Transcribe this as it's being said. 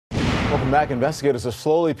Welcome back. Investigators are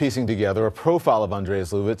slowly piecing together a profile of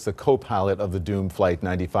Andreas Lubitz, the co-pilot of the doomed Flight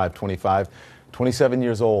 9525, 27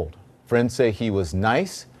 years old. Friends say he was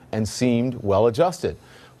nice and seemed well-adjusted.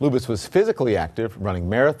 Lubitz was physically active, running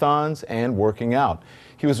marathons and working out.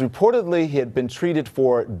 He had been treated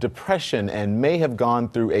for depression and may have gone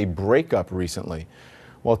through a breakup recently.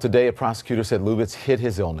 Well, today a prosecutor said Lubitz hid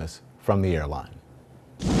his illness from the airline.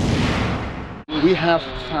 We have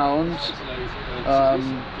found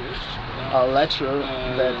a letter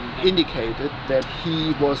that indicated that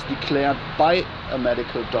he was declared by a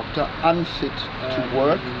medical doctor unfit to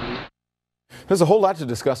work. There's a whole lot to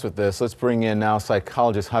discuss with this. Let's bring in now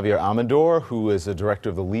psychologist Javier Amador, who is the director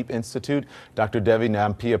of the LEAP Institute. Dr. Devi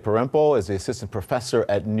Nampia-Parempo is the assistant professor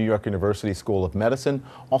at New York University School of Medicine.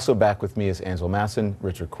 Also back with me is Angela Masson,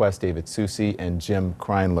 Richard Quest, David Susi, and Jim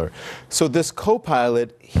Kreinler. So this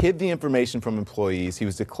co-pilot hid the information from employees. He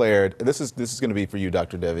was declared, this is going to be for you,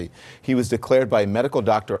 Dr. Devi. He was declared by a medical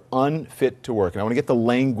doctor unfit to work. And I want to get the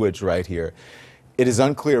language right here. It is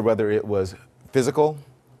unclear whether it was physical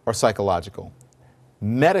or psychological.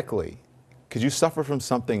 Medically, could you suffer from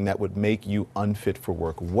something that would make you unfit for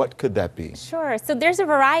work? What could that be? Sure. So there's a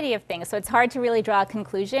variety of things, so it's hard to really draw a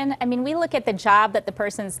conclusion. I mean, we look at the job that the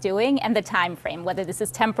person's doing and the time frame, whether this is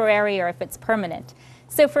temporary or if it's permanent.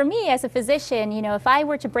 So for me as a physician, you know, if I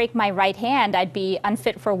were to break my right hand, I'd be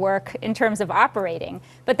unfit for work in terms of operating.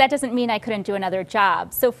 But that doesn't mean I couldn't do another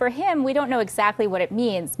job. So for him, we don't know exactly what it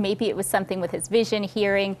means. Maybe it was something with his vision,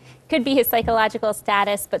 hearing, could be his psychological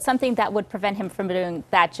status, but something that would prevent him from doing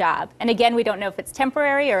that job. And again, we don't know if it's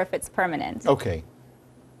temporary or if it's permanent. Okay.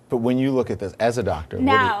 But when you look at this as a doctor,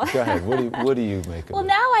 now, go ahead. What do you make of it? Well,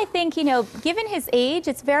 now I think, you know, given his age,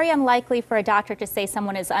 it's very unlikely for a doctor to say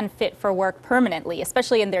someone is unfit for work permanently,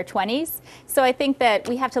 especially in their 20s. So I think that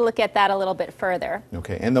we have to look at that a little bit further.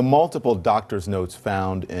 Okay. And the multiple doctor's notes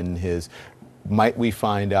found in his, might we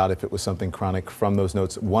find out if it was something chronic from those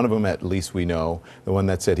notes? One of them, at least we know, the one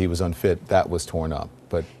that said he was unfit, that was torn up.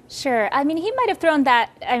 But sure. I mean, he might have torn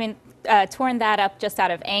that up just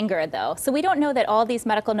out of anger, though. So we don't know that all these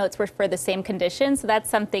medical notes were for the same condition, so that's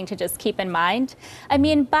something to just keep in mind. I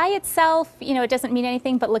mean, by itself, you know, it doesn't mean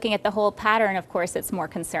anything, but looking at the whole pattern, of course, it's more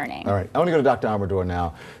concerning. All right. I want to go to Dr. Amador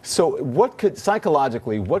now. So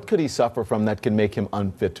psychologically, what could he suffer from that can make him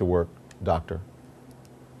unfit to work, doctor?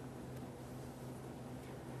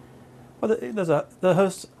 Well, there's a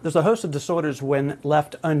host of disorders when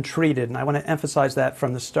left untreated, and I want to emphasize that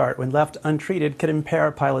from the start. When left untreated, could impair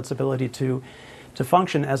a pilot's ability to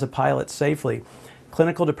function as a pilot safely.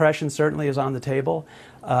 Clinical depression certainly is on the table.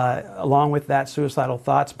 Along with that, suicidal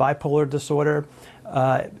thoughts, bipolar disorder,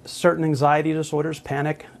 certain anxiety disorders,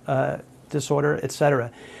 panic disorder,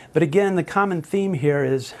 etc. But again, the common theme here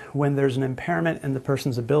is when there's an impairment in the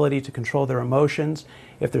person's ability to control their emotions,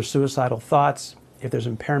 if there's suicidal thoughts, if there's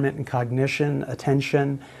impairment in cognition,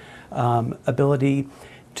 attention, ability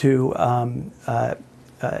to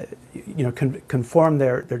conform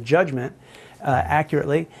their judgment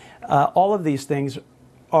accurately, all of these things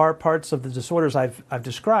are parts of the disorders I've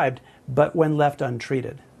described, but when left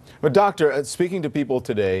untreated. But doctor, speaking to people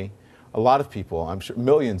today, a lot of people, I'm sure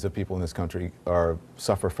millions of people in this country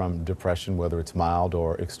suffer from depression, whether it's mild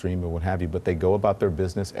or extreme or what have you, but they go about their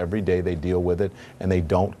business every day, they deal with it, and they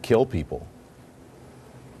don't kill people.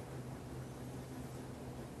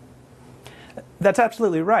 That's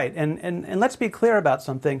absolutely right. And let's be clear about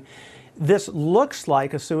something. This looks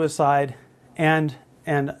like a suicide and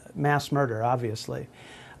mass murder, obviously.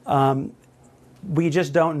 We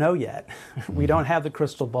just don't know yet. We don't have the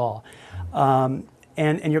crystal ball. And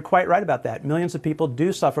you're quite right about that. Millions of people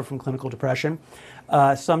do suffer from clinical depression.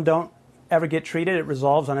 Some don't ever get treated. It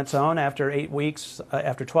resolves on its own after 8 weeks,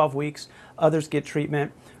 after 12 weeks. Others get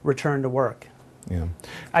treatment, return to work. Yeah.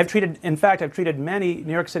 In fact, I've treated many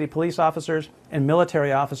New York City police officers and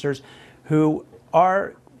military officers who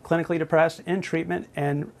are clinically depressed in treatment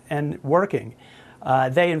and working.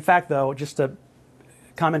 They, in fact, though, just to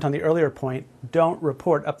comment on the earlier point, don't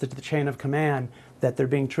report up the chain of command that they're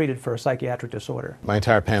being treated for a psychiatric disorder. My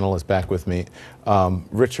entire panel is back with me.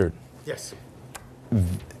 Richard. Yes.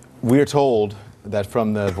 We are told that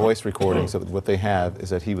from the voice recordings that what they have is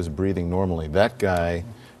that he was breathing normally. That guy,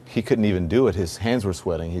 he couldn't even do it. His hands were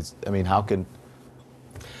sweating. How can...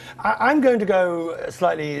 I'm going to go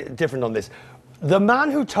slightly different on this. The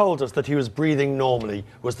man who told us that he was breathing normally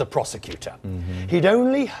was the prosecutor. Mm-hmm. He'd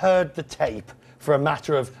only heard the tape for a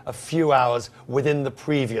matter of a few hours within the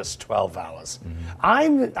previous 12 hours.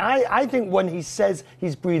 I think when he says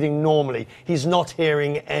he's breathing normally, he's not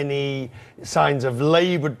hearing any signs of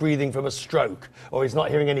laboured breathing from a stroke, or he's not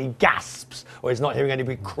hearing any gasps, or he's not hearing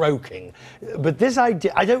anybody croaking. But this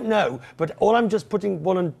idea, I don't know, but all I'm just putting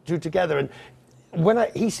one and two together, and when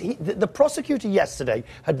the prosecutor yesterday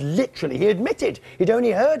had literally, he admitted he'd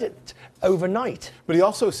only heard it overnight. But he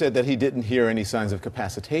also said that he didn't hear any signs of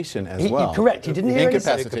capacitation as well. Correct. He didn't hear any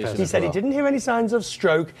incapacitation. He said he didn't hear any signs of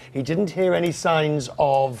stroke. He didn't hear any signs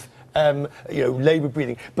of laboured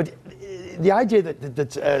breathing. But the idea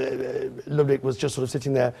that Ludwig was just sort of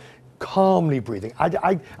sitting there calmly breathing,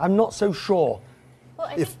 I'm not so sure. Well,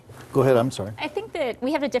 Go ahead, I'm sorry. I think that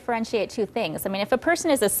we have to differentiate two things. I mean, if a person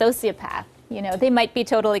is a sociopath, they might be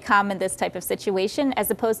totally calm in this type of situation, as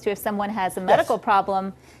opposed to if someone has a medical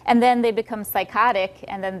problem and then they become psychotic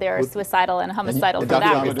and then they're suicidal and homicidal for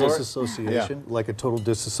that reason. Disassociation, like a total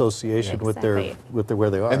disassociation with where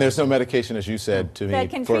they are. And there's no medication, as you said to me, that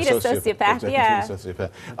can for treat a sociopath. Yeah.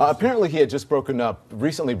 Apparently, he had just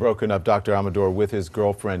recently broken up, Dr. Amador, with his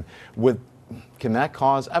girlfriend. Can that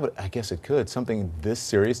cause? I guess it could. Something this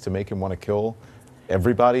serious to make him want to kill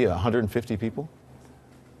everybody, 150 people.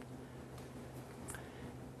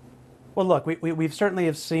 Well, look, we've certainly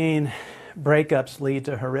have seen breakups lead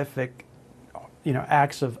to horrific,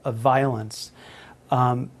 acts of violence.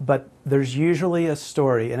 But there's usually a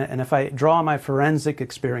story, and if I draw on my forensic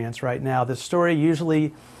experience right now, the story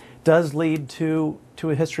usually does lead to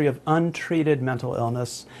a history of untreated mental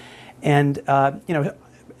illness, and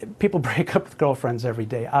people break up with girlfriends every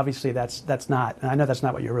day. Obviously, that's not, and I know that's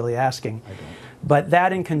not what you're really asking, but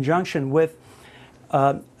that in conjunction with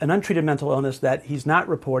an untreated mental illness that he's not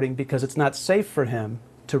reporting because it's not safe for him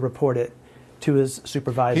to report it to his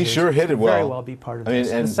supervisors. He sure hit it well. Very well be part of this.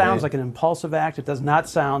 It sounds like an impulsive act. It does not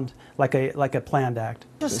sound like a planned act.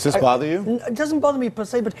 Does this bother you? It doesn't bother me per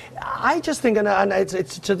se, but I just think, and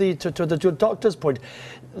it's to the doctor's point,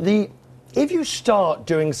 if you start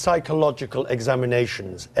doing psychological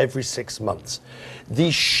examinations every 6 months,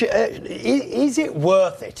 is it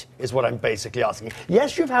worth it, is what I'm basically asking.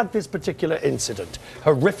 Yes, you've had this particular incident,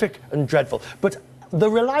 horrific and dreadful, but the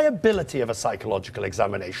reliability of a psychological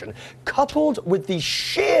examination, coupled with the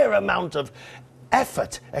sheer amount of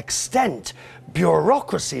effort, extent,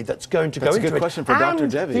 bureaucracy that's going to go into it. That's a good question for Dr.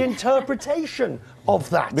 Devi. The interpretation of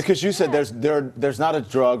that. Because you said there's not a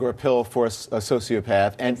drug or a pill for a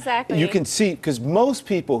sociopath, and you can see, because most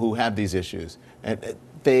people who have these issues, and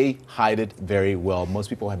they hide it very well. Most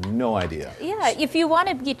people have no idea. Yeah, if you want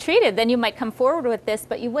to be treated, then you might come forward with this,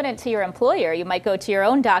 but you wouldn't to your employer. You might go to your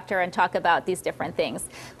own doctor and talk about these different things.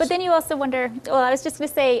 But then you also wonder, well, I was just going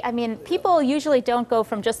to say, I mean, people usually don't go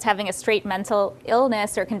from just having a straight mental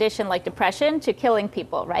illness or condition like depression to killing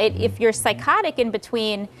people, right? If you're psychotic in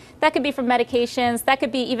between, that could be from medications, that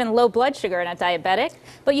could be even low blood sugar in a diabetic,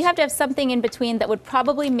 but you have to have something in between that would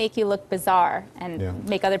probably make you look bizarre and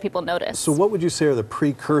make other people notice. So what would you say are the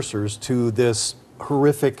precursors to this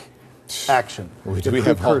horrific action? Do we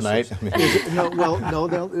have all night?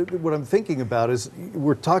 No, what I'm thinking about is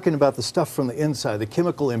we're talking about the stuff from the inside, the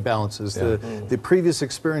chemical imbalances, the previous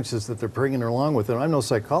experiences that they're bringing along with it. I'm no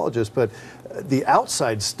psychologist, but the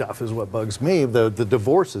outside stuff is what bugs me, the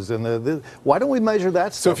divorces. And why don't we measure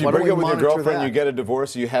that stuff? So if you break up with your girlfriend, you get a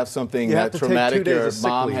divorce, you have something that traumatic, your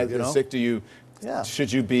mom is sick to you,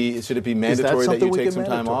 should it be mandatory that you take some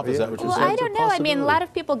time off? Is that what you're saying? Well, I don't know. I mean, a lot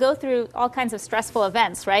of people go through all kinds of stressful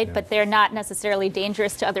events, right? But they're not necessarily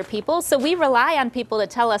dangerous to other people. So we rely on people to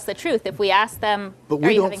tell us the truth. If we ask them, but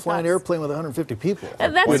we don't fly an airplane with 150 people.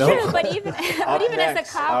 That's true. But even as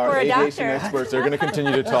a cop or a doctor, our aviation experts are going to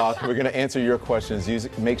continue to talk. We're going to answer your questions.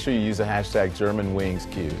 Make sure you use the hashtag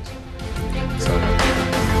Germanwings Cues.